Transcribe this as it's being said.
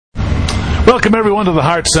Welcome everyone to the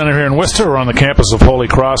Hart Center here in Worcester. We're on the campus of Holy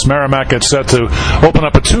Cross. Merrimack gets set to open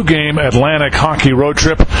up a 2-game Atlantic hockey road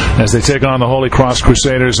trip as they take on the Holy Cross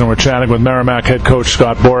Crusaders, and we're chatting with Merrimack head coach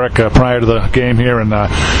Scott Borek prior to the game here. And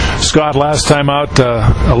Scott, last time out,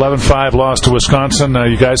 11-5 loss to Wisconsin.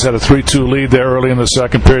 You guys had a 3-2 lead there early in the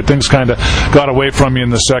second period. Things kind of got away from you in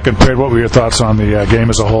the second period. What were your thoughts on the game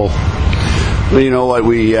as a whole? Well, you know what,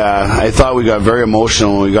 I thought we got very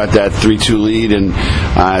emotional when we got that 3-2 lead, and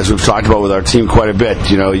as we've talked about with our team quite a bit,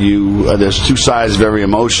 there's two sides of every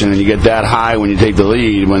emotion, and you get that high when you take the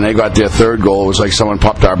lead. When they got their third goal, it was like someone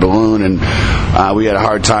popped our balloon, and we had a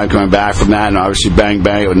hard time coming back from that, and obviously bang,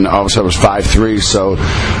 and all of a sudden it was 5-3, so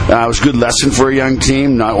it was a good lesson for a young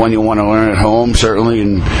team, not one you want to learn at home,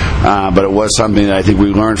 certainly, but it was something that I think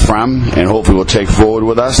we learned from, and hopefully we'll take forward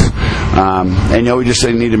with us. We just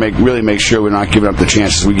need to really make sure we're not giving up the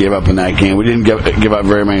chances we gave up in that game. We didn't give up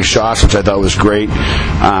very many shots, which I thought was great,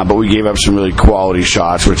 but we gave up some really quality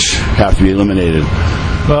shots, which have to be eliminated.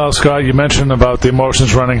 Well, Scott, you mentioned about the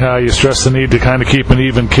emotions running high. You stressed the need to kind of keep an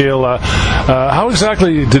even keel. How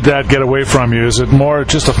exactly did that get away from you? Is it more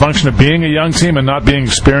just a function of being a young team and not being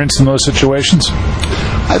experienced in those situations?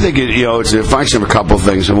 I think it's a function of a couple of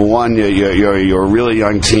things. Number one, you're a really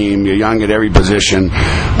young team. You're young at every position,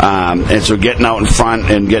 and so getting out in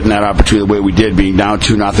front and getting that opportunity the way we did, being down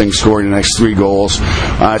 2-0, scoring the next 3 goals,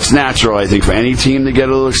 it's natural, I think, for any team to get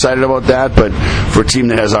a little excited about that. But for a team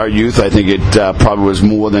that has our youth, I think it probably was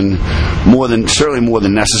certainly more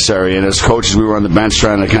than necessary. And as coaches, we were on the bench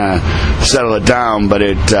trying to kind of settle it down, but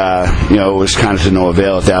it was kind of to no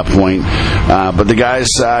avail at that point. But the guys,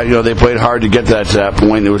 they played hard to get to that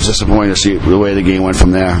point. It was disappointing to see the way the game went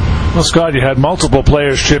from there. Well, Scott, you had multiple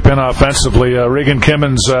players chip in offensively. Regan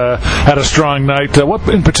Kimmins had a strong night. What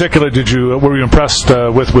in particular were you impressed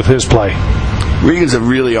with his play? Regan's a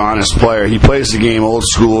really honest player. He plays the game old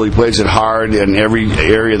school. He plays it hard in every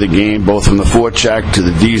area of the game, both from the forecheck to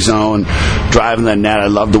the D zone, driving the net. I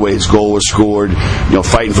love the way his goal was scored.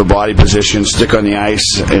 Fighting for body position, stick on the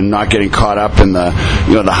ice, and not getting caught up in the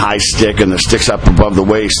high stick and the sticks up above the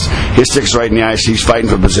waist. His stick's right in the ice. He's fighting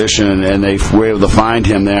for position, and they were able to find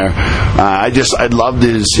him there. I loved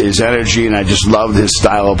his energy, and I just loved his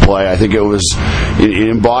style of play. I think it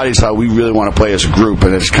embodies how we really want to play as a group,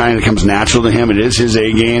 and it kind of comes natural to him. It is his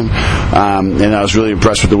A game, and I was really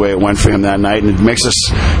impressed with the way it went for him that night. And it makes us,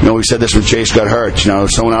 we said this when Chase got hurt.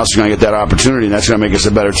 Someone else is going to get that opportunity, and that's going to make us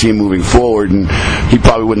a better team moving forward. And he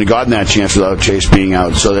probably wouldn't have gotten that chance without Chase being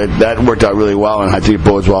out. So that worked out really well, and I think it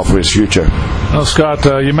bodes well for his future. Well, Scott,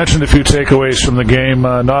 you mentioned a few takeaways from the game,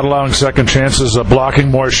 not allowing second chances, blocking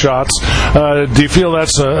more shots. Do you feel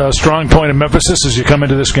that's a strong point of emphasis as you come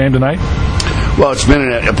into this game tonight? Well, it's been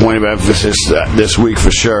a point of emphasis this week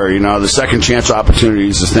for sure. The second chance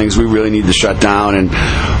opportunities is things we really need to shut down. And,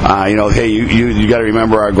 hey, you got to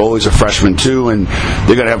remember our goalies are freshmen too, and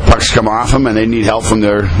they're going to have pucks come off them, and they need help from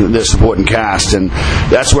their supporting cast. And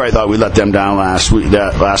that's where I thought we let them down last week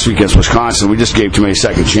against Wisconsin. We just gave too many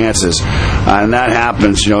second chances. And that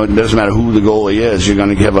happens. It doesn't matter who the goalie is. You're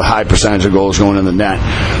going to have a high percentage of goals going in the net.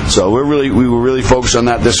 So we were really focused on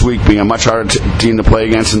that this week, being a much harder team to play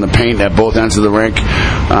against in the paint at both ends of the rink,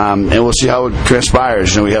 and we'll see how it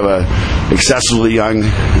transpires. We have a excessively young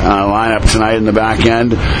lineup tonight in the back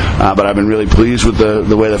end, but I've been really pleased with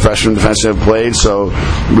the way the freshman defensive have played, so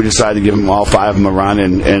we decided to give them all 5 of them a run,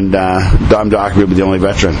 and Dom Dockery will be the only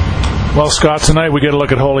veteran. Well, Scott, tonight we get a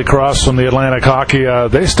look at Holy Cross from the Atlantic Hockey.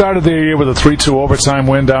 They started the year with a 3-2 overtime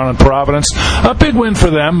win down in Providence. A big win for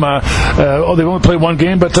them. They've only played one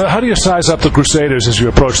game, but how do you size up the Crusaders as you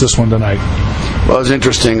approach this one tonight? Well, it was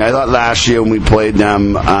interesting. I thought last year when we played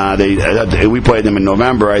them, we played them in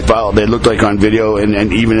November. I thought they looked like on video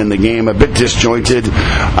and even in the game a bit disjointed,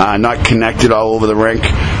 not connected all over the rink.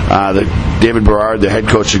 David Berard, the head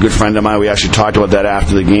coach, is a good friend of mine. We actually talked about that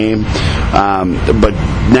after the game. But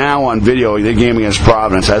now on video, the game against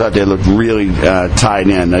Providence, I thought they looked really tied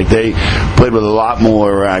in. Like they played with a lot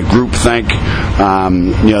more group think.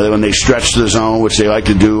 When they stretched the zone, which they like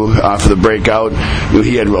to do for the breakout,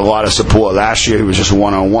 he had a lot of support. Last year, he was just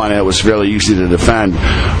one-on-one, and it was fairly easy to defend.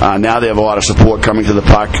 Now they have a lot of support coming to the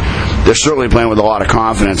puck. They're certainly playing with a lot of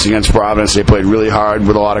confidence against Providence. They played really hard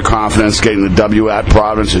with a lot of confidence. Getting the W at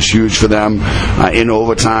Providence is huge for them in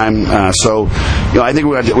overtime. I think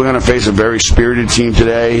we're going to face a very spirited team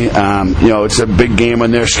today. It's a big game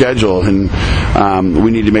on their schedule, and we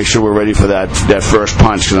need to make sure we're ready for that first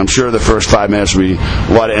punch, because I'm sure the first 5 minutes will be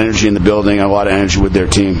a lot of energy in the building and a lot of energy with their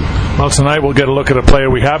team. Well, tonight we'll get a look at a player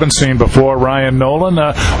we haven't seen before, Ryan Nolan.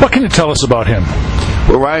 What can you tell us about him?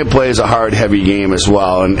 Well, Ryan plays a hard, heavy game as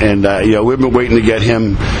well, and we've been waiting to get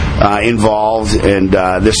him involved, and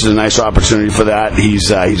this is a nice opportunity for that. He's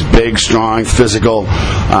big, strong, physical,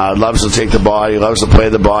 loves to take the body, loves to play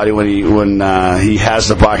the body when he has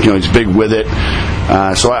the puck. He's big with it.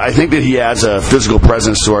 So I think that he adds a physical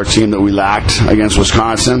presence to our team that we lacked against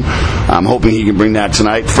Wisconsin. I'm hoping he can bring that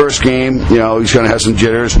tonight. First game, he's going to have some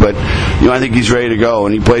jitters, but I think he's ready to go,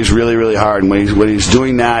 and he plays really, really hard. And when he's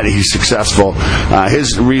doing that, he's successful.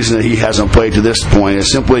 His reason that he hasn't played to this point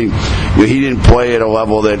is simply he didn't play at a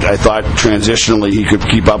level that I thought transitionally he could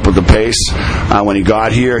keep up with the pace. When he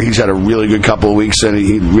got here, he's had a really good couple of weeks, and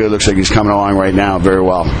he really looks like he's coming along right now very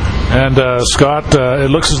well. And Scott, it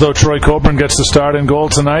looks as though Troy Coburn gets the start in goal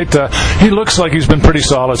tonight. He looks like he's been pretty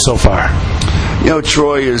solid so far.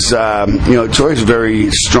 Troy is very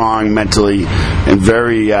strong mentally, and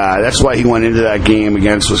very. That's why he went into that game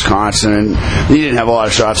against Wisconsin. And he didn't have a lot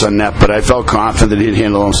of shots on net, but I felt confident that he'd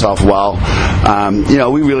handle himself well.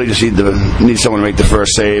 We really just need someone to make the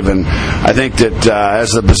first save, and I think that as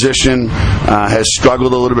the position has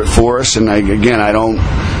struggled a little bit for us, and I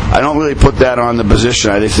don't really put that on the position.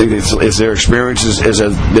 I just think it's their experiences as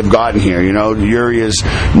they've gotten here. Yuri has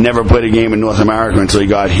never played a game in North America until he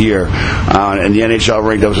got here. And the NHL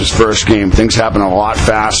rink, that was his first game. Things happen a lot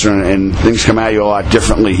faster, and things come at you a lot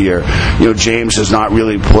differently here. James has not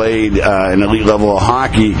really played an elite level of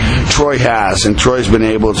hockey. Troy has, and Troy's been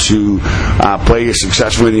able to play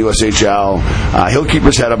successfully in the USHL. He'll keep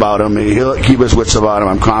his head about him. He'll keep his wits about him.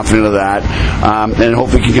 I'm confident of that. And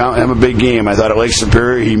hopefully he can have a big game. I thought at Lake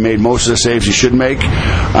Superior he made most of the saves he should make,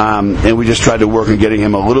 and we just tried to work on getting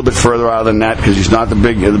him a little bit further out of the net because he's not the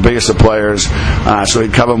biggest of players, so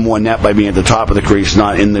he'd cover more net by being at the top of the crease,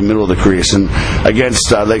 not in the middle of the crease. And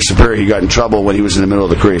against Lake Superior, he got in trouble when he was in the middle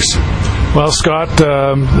of the crease. Well, Scott,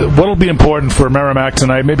 what will be important for Merrimack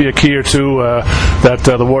tonight? Maybe a key or two that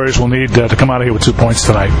the Warriors will need to come out of here with 2 points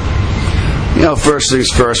tonight. First things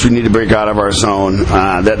first, we need to break out of our zone.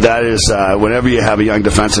 That is, whenever you have a young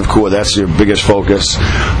defensive core, that's your biggest focus.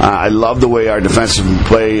 I love the way our defensemen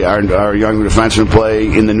play, our young defensemen play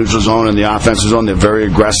in the neutral zone and the offensive zone. They're very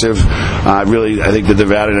aggressive. Really, I think that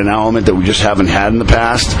they've added an element that we just haven't had in the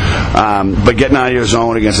past. But getting out of your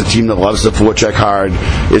zone against a team that loves to forecheck hard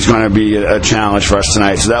is going to be a challenge for us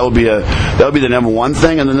tonight. So that will be the number one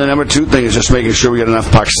thing, and then the number two thing is just making sure we get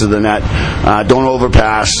enough pucks to the net. Don't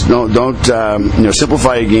overpass. Don't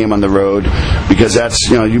simplify a game on the road, because that's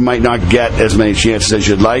you might not get as many chances as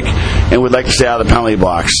you'd like, and we'd like to stay out of the penalty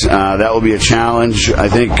box. That will be a challenge. I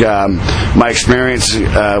think my experience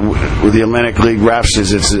with the Atlantic League refs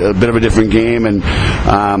is it's a bit of a different game, and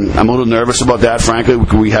I'm a little nervous about that. Frankly,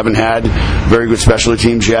 we haven't had very good specialty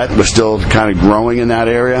teams yet. We're still kind of growing in that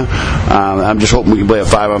area. I'm just hoping we can play a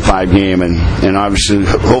 5-on-5 game, and obviously,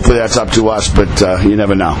 hopefully that's up to us, but you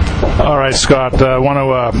never know. All right, Scott, I want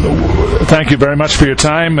to thank you very much for your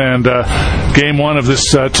time and game one of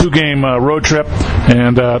this two-game road trip.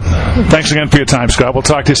 And thanks again for your time, Scott. We'll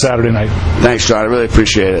talk to you Saturday night. Thanks, John. I really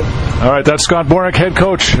appreciate it. All right, that's Scott Borek, head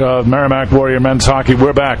coach of Merrimack Warrior men's hockey.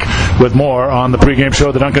 We're back with more on the pregame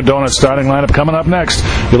show. The Dunkin' Donuts starting lineup coming up next.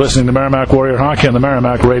 You're listening to Merrimack Warrior Hockey on the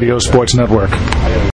Merrimack Radio Sports Network.